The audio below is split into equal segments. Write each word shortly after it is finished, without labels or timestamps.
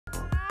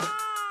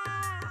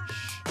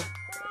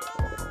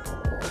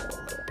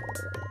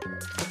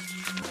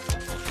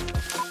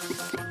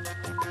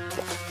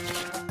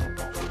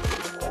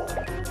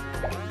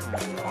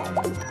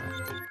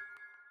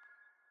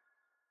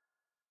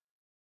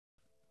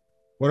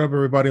What up,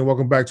 everybody, and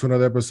welcome back to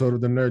another episode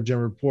of the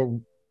NerdGen Report.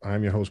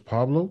 I'm your host,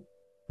 Pablo,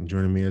 and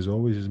joining me, as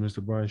always, is Mr.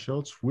 Brian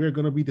Schultz. We're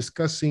going to be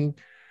discussing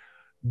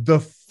the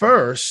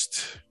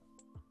first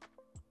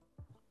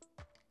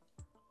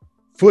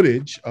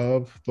footage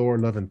of Thor: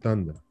 Love and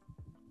Thunder.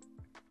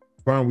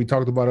 Brian, we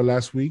talked about it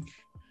last week,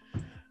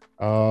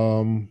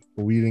 but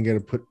we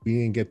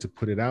didn't get to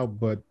put it out.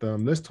 But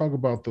let's talk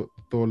about the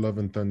Thor: Love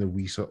and Thunder.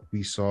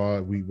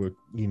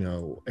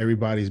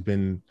 Everybody's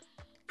been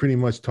pretty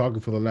much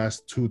talking for the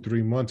last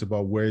 2-3 months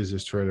about where's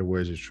this trailer.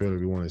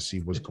 We want to see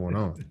what's going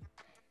on.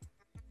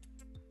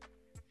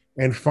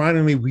 And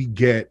finally, we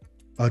get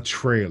a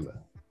trailer.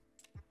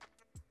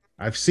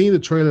 I've seen the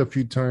trailer a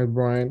few times,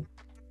 Brian.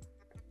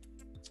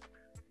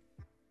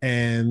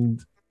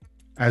 And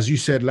as you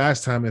said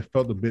last time, it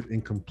felt a bit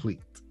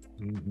incomplete.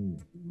 Mm-hmm.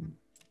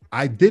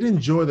 I did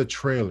enjoy the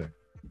trailer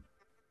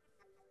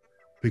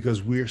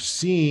because we're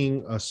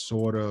seeing a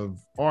sort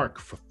of arc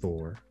for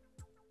Thor.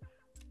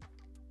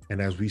 And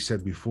as we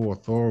said before,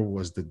 Thor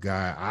was the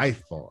guy I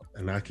thought,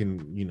 and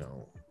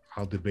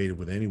I'll debate it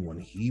with anyone.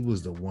 He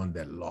was the one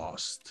that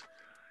lost.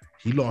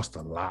 He lost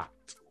a lot.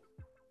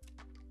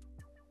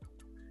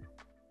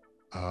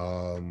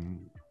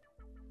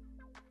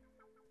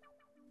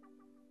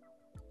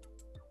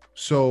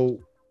 So,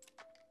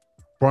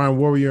 Brian,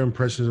 what were your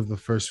impressions of the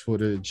first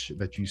footage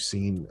that you've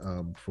seen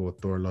for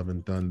Thor: Love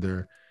and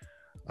Thunder?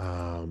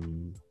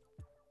 And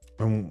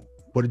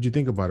what did you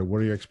think about it?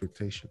 What are your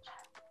expectations?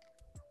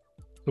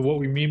 So what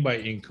we mean by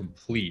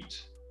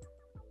incomplete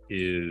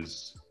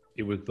is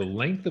it was the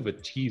length of a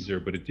teaser,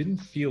 but it didn't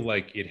feel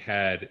like it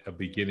had a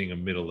beginning, a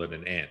middle, and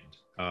an end.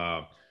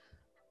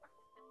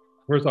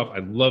 First off, I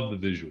love the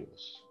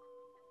visuals.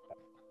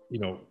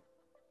 I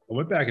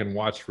went back and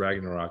watched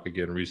Ragnarok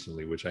again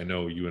recently, which I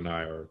know you and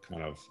I are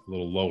kind of a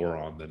little lower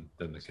on than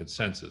the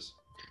consensus.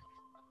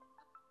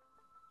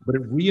 But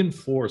it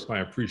reinforced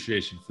my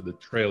appreciation for the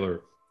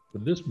trailer for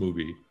this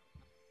movie,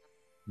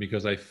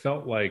 because I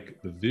felt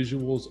like the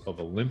visuals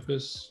of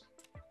Olympus,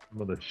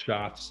 some of the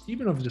shots,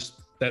 even of just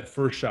that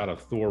first shot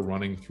of Thor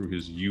running through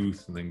his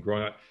youth and then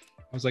growing up,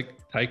 I was like,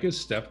 Taika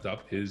stepped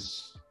up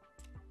his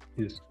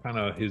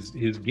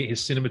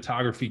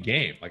cinematography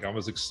game. Like, I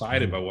was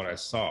excited by what I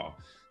saw.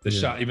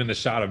 Shot, even the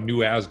shot of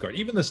New Asgard,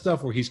 even the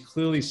stuff where he's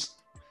clearly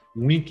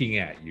winking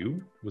at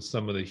you with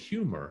some of the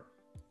humor.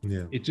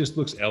 Yeah, it just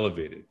looks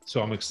elevated.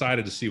 So I'm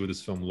excited to see what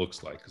this film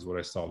looks like, because what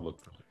I saw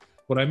looked like.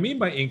 What I mean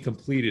by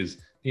incomplete is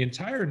the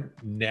entire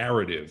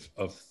narrative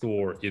of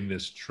Thor in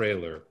this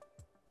trailer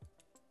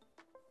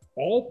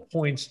all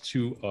points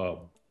to a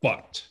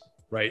but,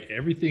 right?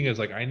 Everything is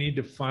like, I need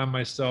to find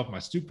myself. My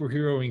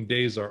superheroing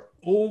days are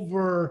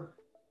over,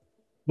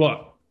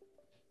 but.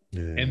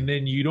 Yeah. And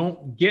then you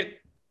don't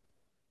get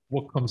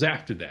what comes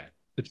after that.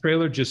 The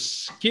trailer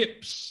just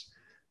skips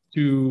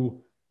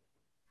to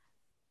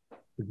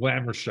the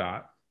glamour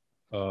shot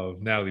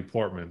of Natalie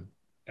Portman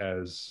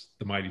as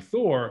the mighty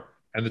Thor,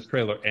 and the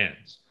trailer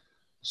ends.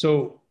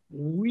 So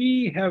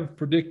we have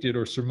predicted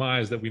or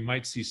surmised that we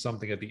might see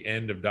something at the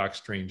end of Doctor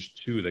Strange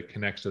 2 that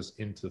connects us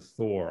into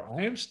Thor.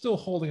 I am still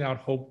holding out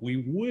hope we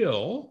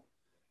will,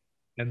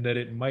 and that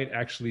it might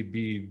actually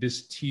be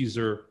this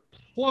teaser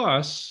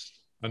plus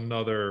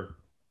another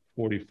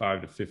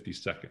 45 to 50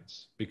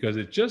 seconds, because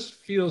it just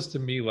feels to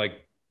me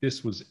like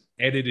this was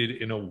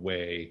edited in a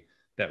way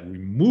that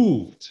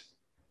removed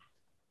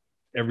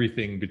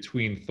everything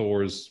between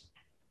Thor,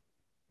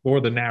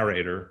 the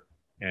narrator,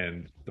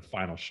 and the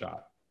final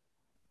shot.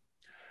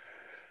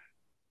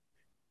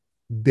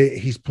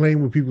 He's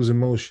playing with people's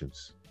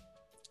emotions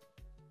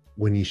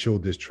when he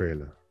showed this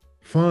trailer.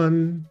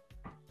 Fun,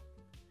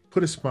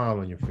 put a smile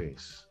on your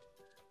face.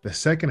 The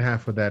second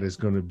half of that is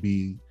going to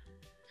be,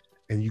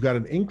 and you got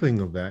an inkling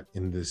of that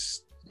in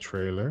this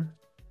trailer,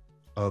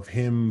 of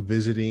him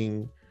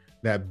visiting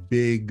that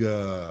big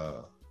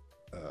Balagar,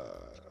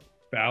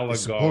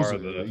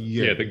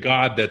 the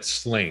god that's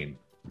slain.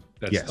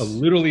 That's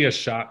literally a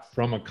shot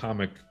from a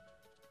comic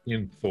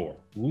in Thor.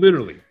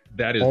 Literally,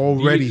 that is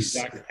already the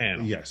exact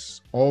panel. Yes,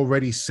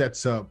 already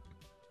sets up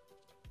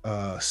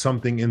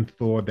something in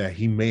Thor that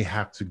he may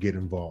have to get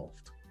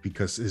involved,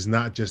 because it's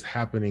not just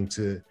happening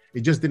to. It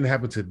just didn't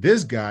happen to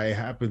this guy. It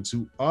happened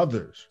to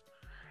others,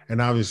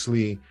 and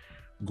obviously,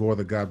 Gore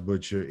the God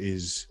Butcher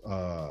is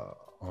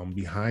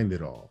behind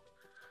it all.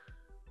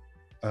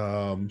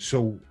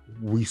 So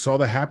we saw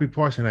the happy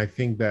parts, and I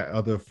think that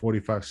other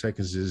 45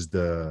 seconds is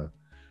the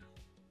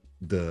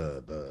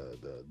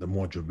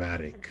more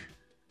dramatic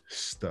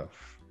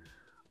stuff.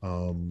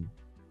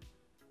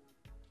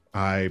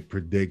 I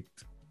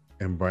predict,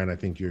 and Brian, I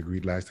think you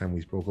agreed last time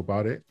we spoke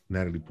about it,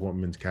 Natalie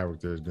Portman's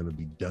character is going to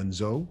be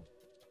Dunzo.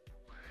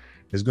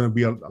 There's going to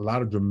be a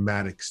lot of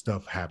dramatic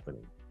stuff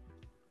happening.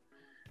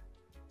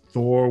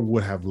 Thor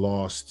would have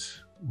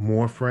lost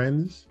more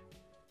friends,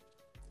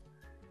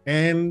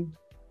 and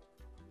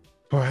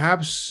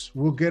perhaps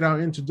we'll get our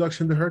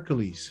introduction to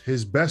Hercules,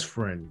 his best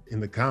friend in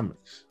the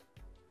comics.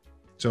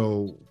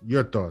 So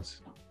your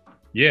thoughts?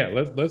 Yeah,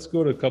 let's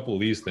go to a couple of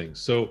these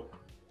things. So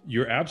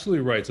you're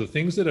absolutely right. So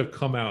things that have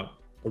come out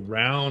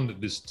around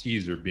this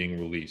teaser being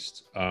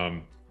released,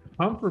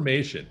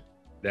 confirmation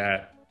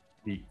that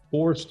the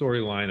core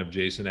storyline of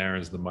Jason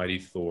Aaron's The Mighty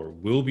Thor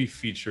will be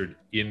featured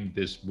in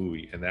this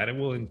movie, and that it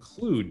will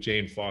include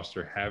Jane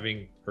Foster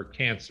having her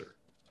cancer.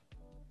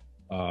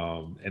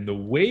 And the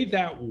way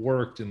that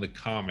worked in the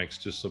comics,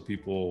 just so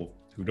people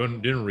who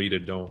didn't read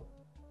it don't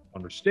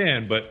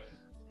understand, but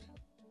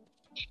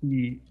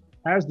she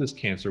has this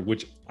cancer,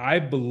 which I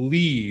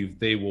believe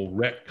they will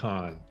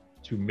retcon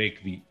to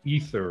make the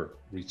ether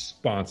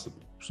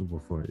responsible. Super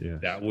for it, yeah.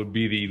 That would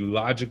be the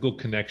logical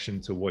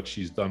connection to what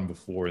she's done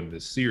before in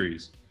this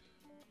series.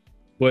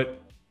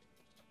 But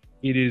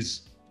it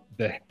is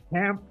the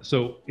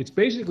so it's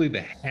basically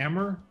the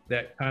hammer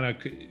that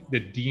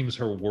that deems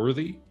her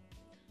worthy.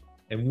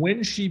 And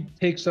when she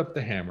takes up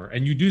the hammer,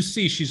 and you do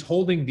see she's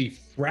holding the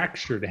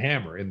fractured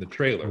hammer in the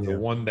trailer, the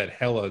one that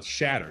Hela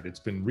shattered. It's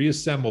been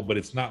reassembled, but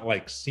it's not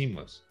like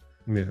seamless.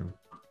 Yeah.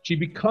 She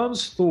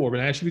becomes Thor, but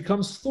as she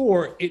becomes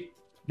Thor,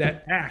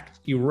 that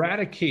act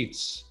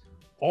eradicates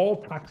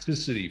all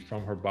toxicity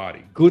from her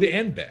body, good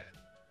and bad.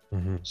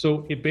 Mm-hmm.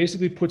 So it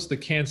basically puts the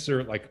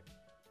cancer, like,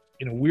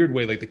 in a weird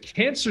way, like the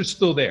cancer's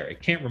still there.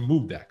 It can't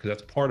remove that because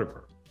that's part of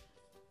her.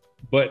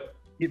 But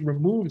it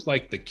removes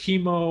like the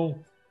chemo,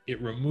 it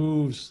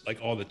removes like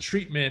all the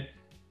treatment,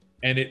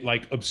 and it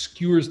like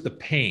obscures the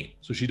pain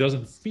so she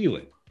doesn't feel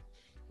it.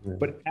 Mm-hmm.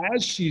 But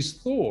as she's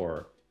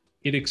Thor,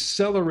 it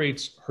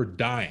accelerates her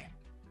dying.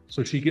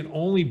 So she can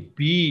only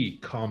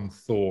become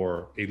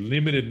Thor a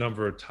limited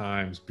number of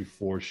times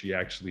before she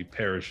actually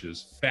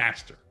perishes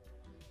faster.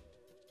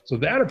 So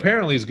that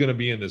apparently is going to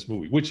be in this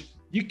movie, which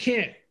you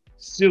can't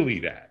silly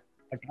that.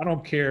 Like, I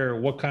don't care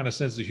what kind of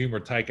sense of humor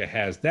Taika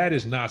has. That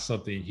is not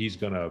something he's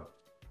going to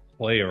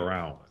play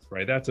around with,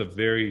 right? That's a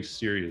very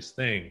serious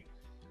thing.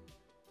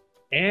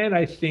 And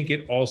I think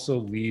it also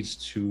leads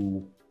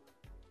to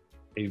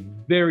a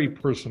very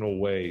personal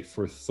way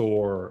for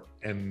Thor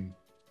and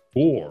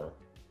Thor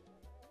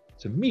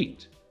to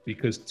meet,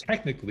 because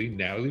technically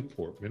Natalie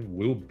Portman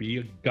will be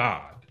a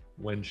god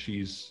when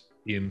she's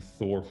in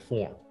Thor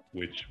form,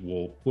 which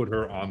will put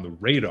her on the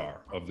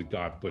radar of the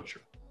God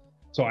Butcher.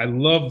 So I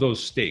love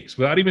those stakes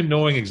without even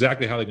knowing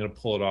exactly how they're going to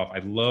pull it off. I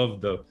love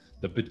the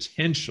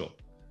potential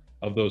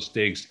of those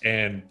stakes.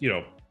 And, you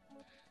know,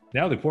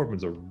 Natalie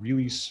Portman's a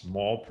really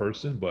small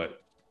person,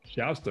 but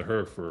shouts to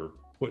her for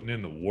putting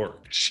in the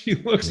work. She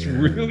looks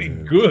really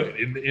good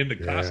in the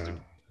costume.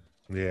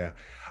 Yeah.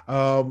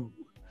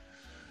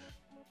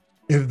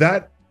 If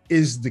that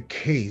is the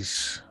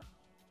case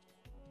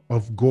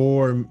of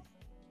Gore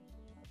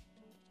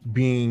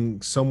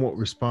being somewhat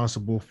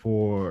responsible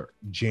for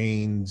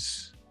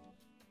Jane's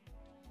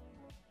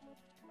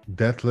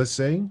death, let's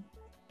say,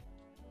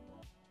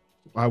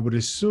 I would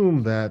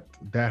assume that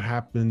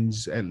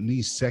happens at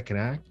least second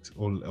act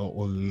or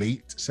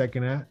late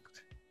second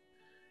act.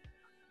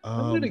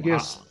 I'm going to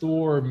guess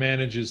Thor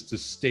manages to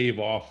stave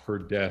off her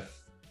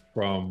death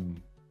from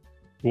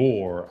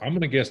Gore. I'm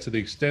going to guess to the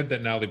extent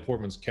that Natalie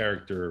Portman's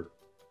character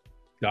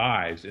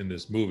dies in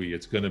this movie,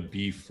 it's going to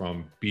be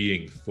from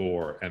being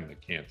Thor and the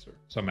cancer,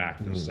 some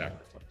act of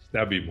sacrifice.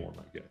 That'd be more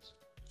my guess.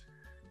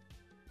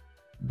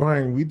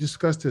 Brian, we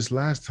discussed this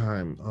last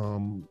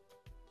time.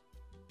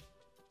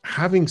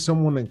 Having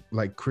someone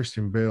like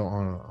Christian Bale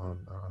on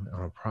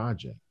a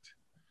project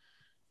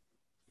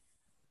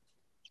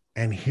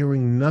and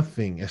hearing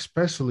nothing,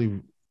 especially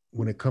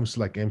when it comes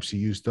to like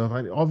MCU stuff,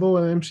 although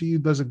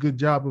MCU does a good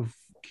job of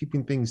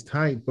keeping things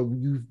tight, but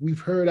we've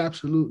heard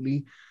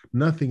absolutely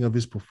nothing of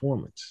his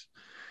performance.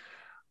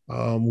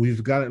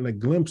 We've gotten a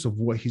glimpse of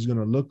what he's going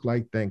to look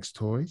like, thanks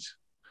toys.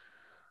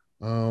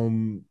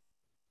 But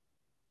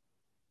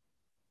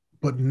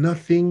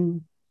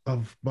nothing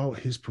about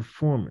his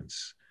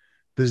performance.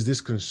 Does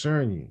this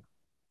concern you?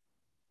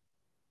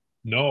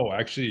 No,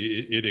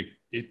 actually,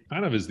 it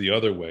kind of is the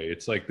other way.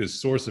 It's like this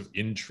source of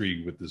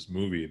intrigue with this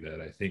movie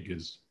that I think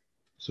is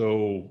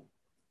so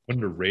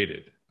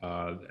underrated.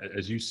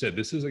 As you said,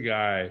 this is a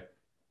guy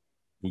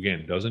who,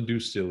 again, doesn't do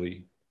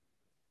silly,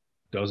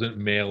 doesn't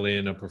mail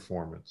in a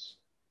performance,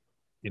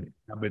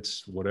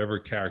 inhabits whatever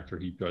character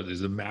he does,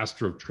 is a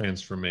master of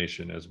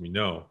transformation, as we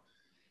know.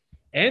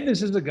 And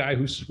this is a guy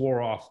who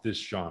swore off this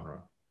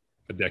genre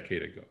a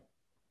decade ago,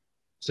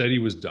 said he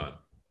was done.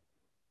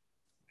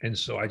 And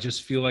so I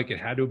just feel like it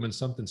had to have been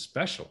something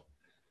special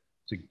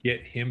to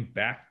get him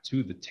back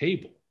to the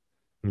table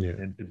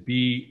and to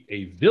be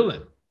a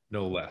villain,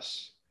 no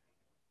less.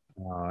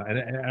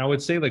 And I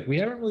would say, like, we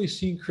haven't really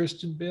seen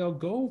Christian Bale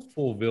go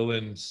full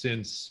villain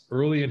since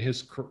early in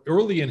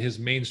his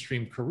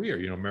mainstream career.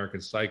 You know,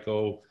 American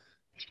Psycho,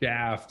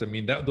 Shaft. I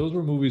mean, those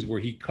were movies where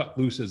he cut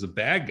loose as a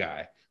bad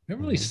guy. We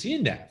haven't really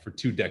seen that for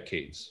 2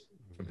 decades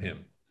from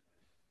him.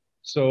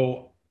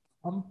 So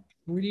I'm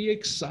pretty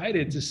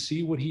excited to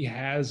see what he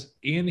has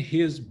in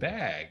his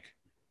bag.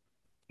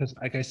 Because,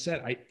 like I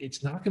said,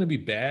 it's not going to be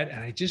bad,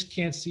 and I just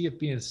can't see it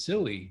being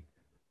silly,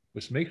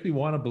 which makes me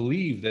want to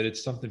believe that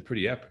it's something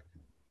pretty epic.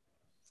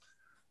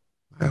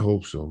 I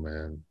hope so,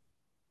 man.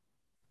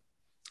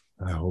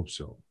 I hope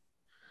so.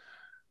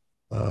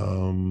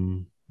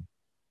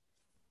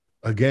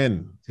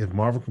 again, if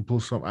Marvel can pull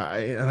some,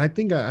 and I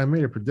think I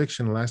made a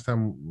prediction last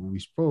time we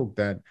spoke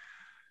that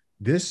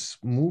this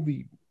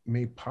movie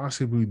may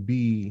possibly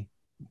be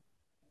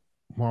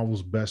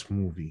Marvel's best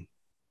movie.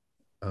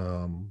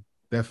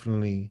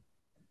 Definitely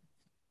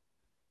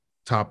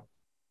top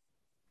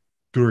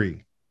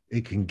three.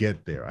 It can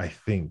get there. I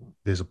think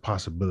there's a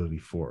possibility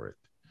for it.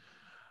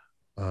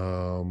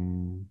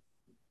 Um,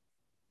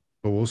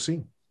 but we'll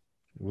see.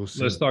 We'll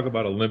Let's see. talk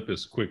about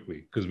Olympus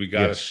quickly because Yes.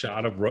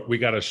 we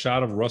got a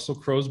shot of Russell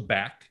Crowe's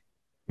back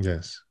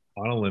Yes.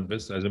 on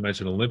Olympus. As I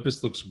mentioned,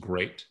 Olympus looks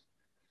great.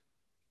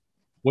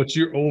 What's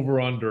your over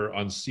under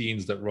on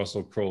scenes that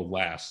Russell Crowe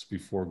lasts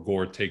before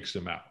Gore takes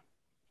him out?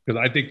 Because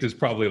I think there's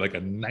probably like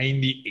a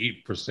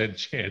 98%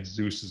 chance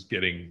Zeus is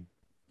getting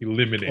Oh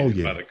eliminated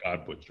by yeah. the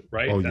God Butcher, Oh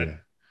right? That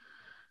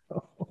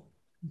yeah.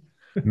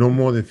 No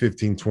more than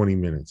 15, 20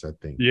 minutes, I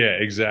think. yeah,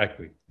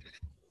 exactly.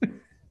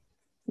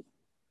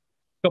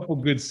 Couple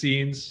good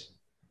scenes,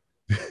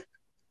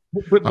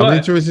 I'm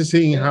interested in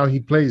seeing yeah, how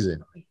he plays it.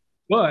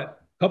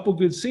 but couple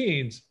good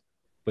scenes,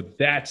 but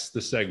that's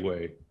the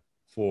segue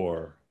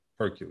for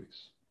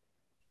Hercules,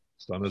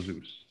 son of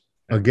Zeus.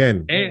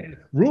 Again, And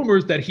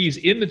rumors that he's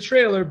in the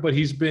trailer, but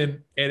he's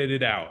been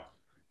edited out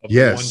of the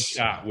one yes.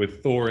 shot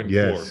with Thor and Korg.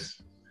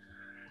 Yes.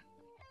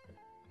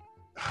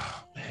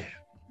 Oh, man.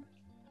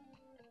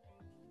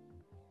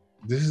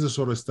 This is the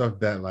sort of stuff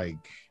that,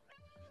 like,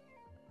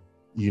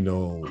 you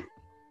know,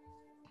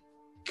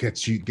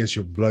 gets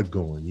your blood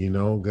going,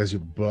 gets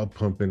your blood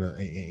pumping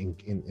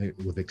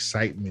with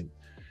excitement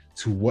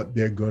to what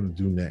they're going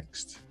to do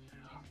next.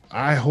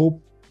 I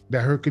hope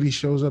that Hercules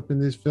shows up in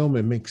this film.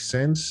 It makes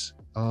sense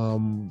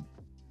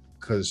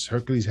because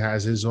Hercules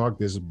has his arc.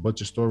 There's a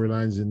bunch of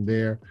storylines in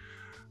there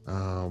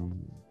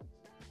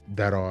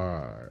that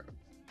are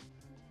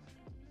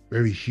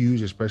very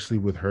huge, especially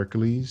with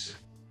Hercules.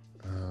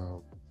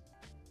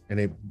 And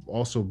it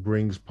also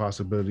brings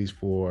possibilities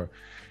for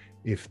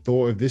if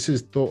this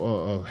is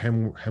Thor,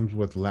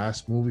 Hemsworth's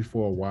last movie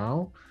for a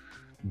while,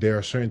 there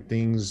are certain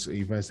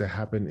events that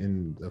happen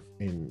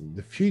in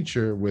the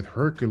future with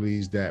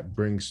Hercules that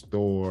brings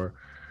Thor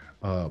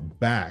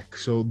back.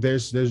 So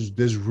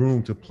there's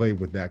room to play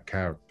with that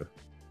character.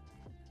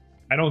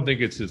 I don't think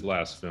it's his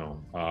last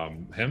film.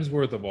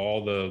 Hemsworth, of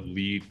all the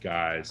lead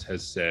guys,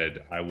 has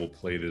said, "I will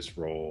play this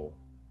role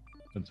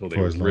until they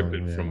rip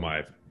it from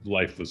my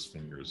lifeless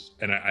fingers."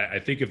 And I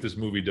think if this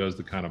movie does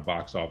the kind of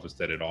box office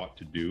that it ought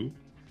to do,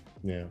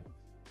 yeah,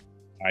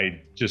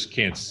 I just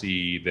can't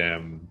see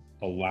them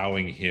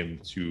allowing him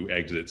to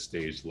exit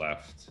stage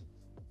left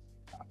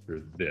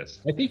after this.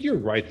 I think you're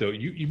right, though.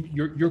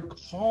 Your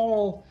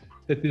call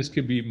that this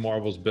could be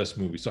Marvel's best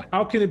movie. So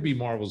how can it be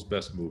Marvel's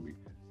best movie?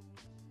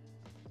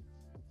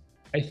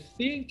 I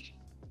think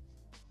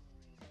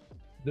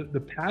the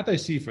path I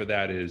see for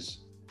that is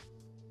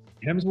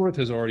Hemsworth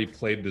has already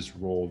played this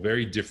role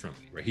very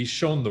differently, right? He's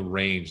shown the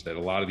range that a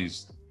lot of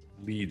these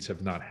leads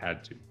have not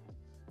had to.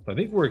 So I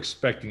think we're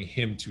expecting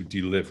him to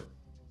deliver,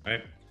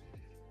 right?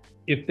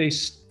 If they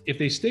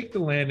stake the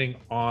landing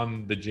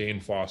on the Jane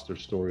Foster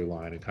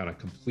storyline and kind of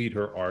complete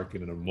her arc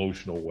in an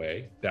emotional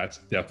way, that's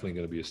definitely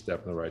going to be a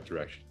step in the right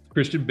direction.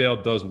 Christian Bale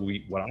does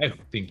what I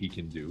think he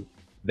can do.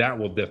 That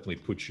will definitely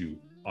put you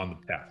on the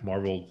path.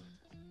 Marvel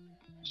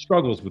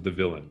struggles with the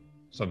villain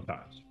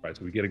sometimes, right?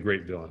 So we get a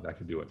great villain that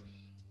can do it.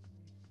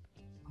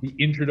 The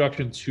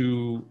introduction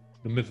to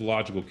the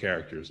mythological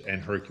characters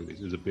and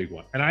Hercules is a big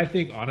one. And I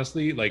think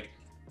honestly, like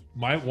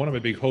one of my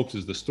big hopes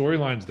is the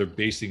storylines they're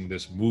basing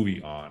this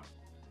movie on.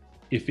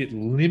 If it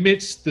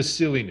limits the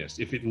silliness,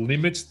 if it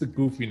limits the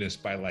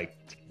goofiness by like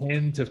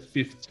 10 to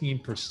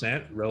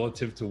 15%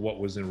 relative to what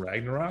was in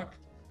Ragnarok,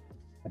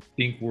 I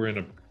think we're in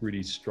a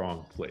pretty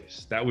strong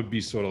place. That would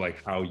be sort of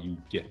like how you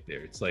get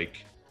there. It's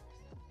like,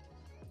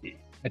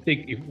 I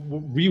think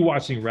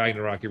rewatching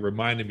Ragnarok, it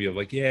reminded me of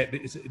like, yeah,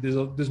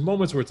 there's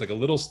moments where it's like a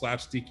little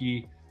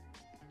slapsticky.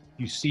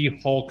 You see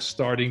Hulk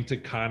starting to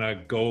kind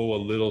of go a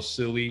little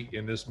silly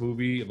in this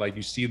movie. Like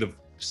you see the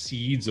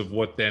seeds of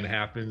what then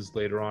happens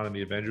later on in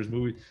the Avengers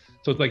movie.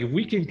 So it's like, if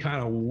we can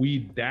kind of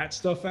weed that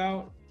stuff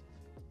out,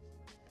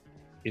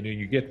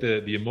 you get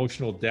the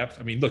emotional depth.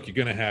 I mean, look, you're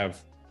going to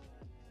have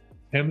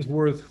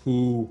Hemsworth,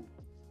 who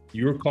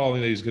you're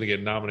calling that he's going to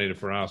get nominated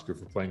for an Oscar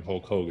for playing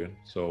Hulk Hogan.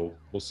 So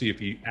we'll see if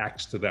he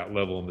acts to that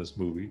level in this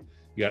movie.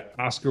 You got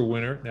Oscar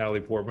winner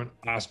Natalie Portman,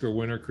 Oscar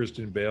winner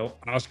Christian Bale,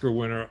 Oscar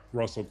winner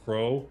Russell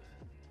Crowe.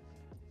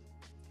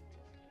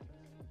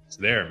 It's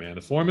there, man.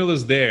 The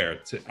formula's there.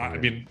 I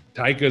mean,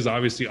 Taika's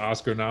obviously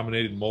Oscar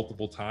nominated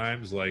multiple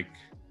times. Like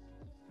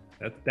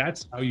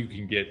that's how you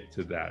can get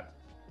to that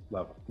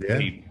level. Yeah.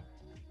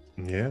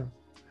 Yeah.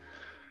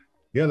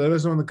 Yeah, let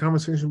us know in the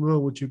comment section below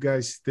what you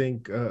guys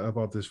think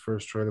about this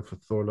first trailer for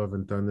Thor: Love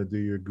and Thunder. Do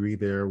you agree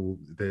there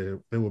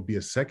will be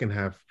a second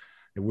half?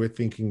 And we're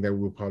thinking that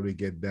we'll probably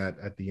get that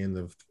at the end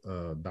of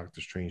Doctor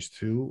Strange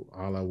 2,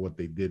 a la what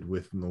they did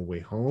with No Way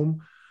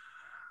Home,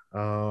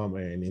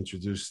 and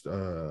introduced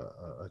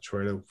a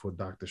trailer for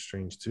Doctor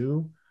Strange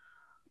 2.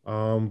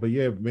 But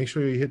yeah, make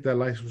sure you hit that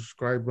like,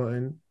 subscribe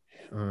button,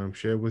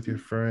 share with your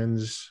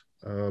friends.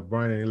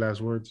 Brian, any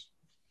last words?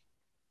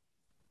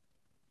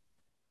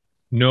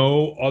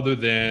 No, other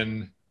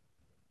than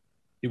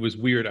it was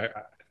weird. I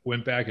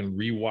went back and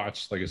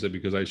rewatched, like I said,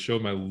 because I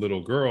showed my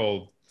little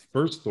girl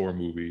first Thor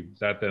movie.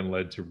 That then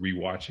led to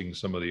rewatching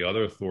some of the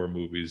other Thor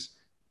movies.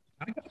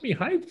 I got me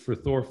hyped for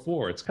Thor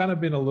 4. It's kind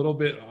of been a little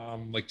bit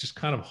like just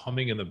kind of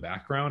humming in the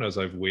background as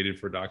I've waited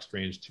for Doc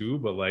Strange 2.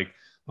 But like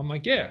I'm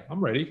like, yeah,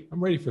 I'm ready. I'm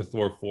ready for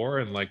Thor 4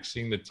 and like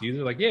seeing the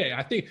teaser. Like, yeah,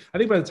 I think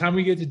by the time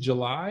we get to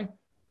July,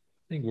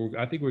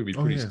 I think we'd be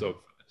Oh pretty yeah,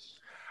 stoked for this.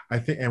 I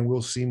think, and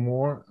we'll see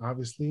more.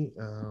 Obviously,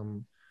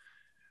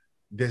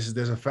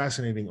 there's a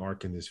fascinating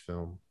arc in this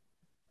film.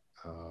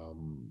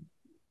 Um,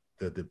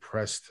 the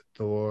depressed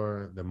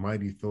Thor, the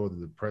mighty Thor, the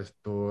depressed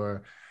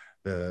Thor,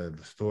 the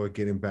Thor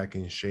getting back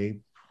in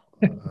shape.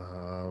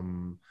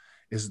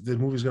 Is the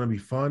movie's going to be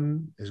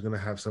fun? It's going to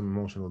have some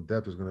emotional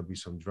depth. There's going to be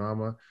some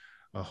drama.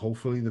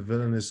 Hopefully, the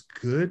villain is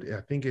good. I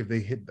think if they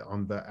hit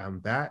on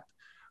that,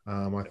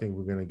 I think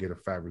we're going to get a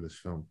fabulous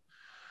film.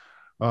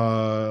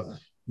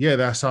 Yeah,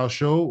 that's our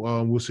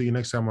show. We'll see you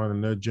next time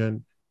on the Nerd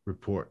Gen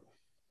Report.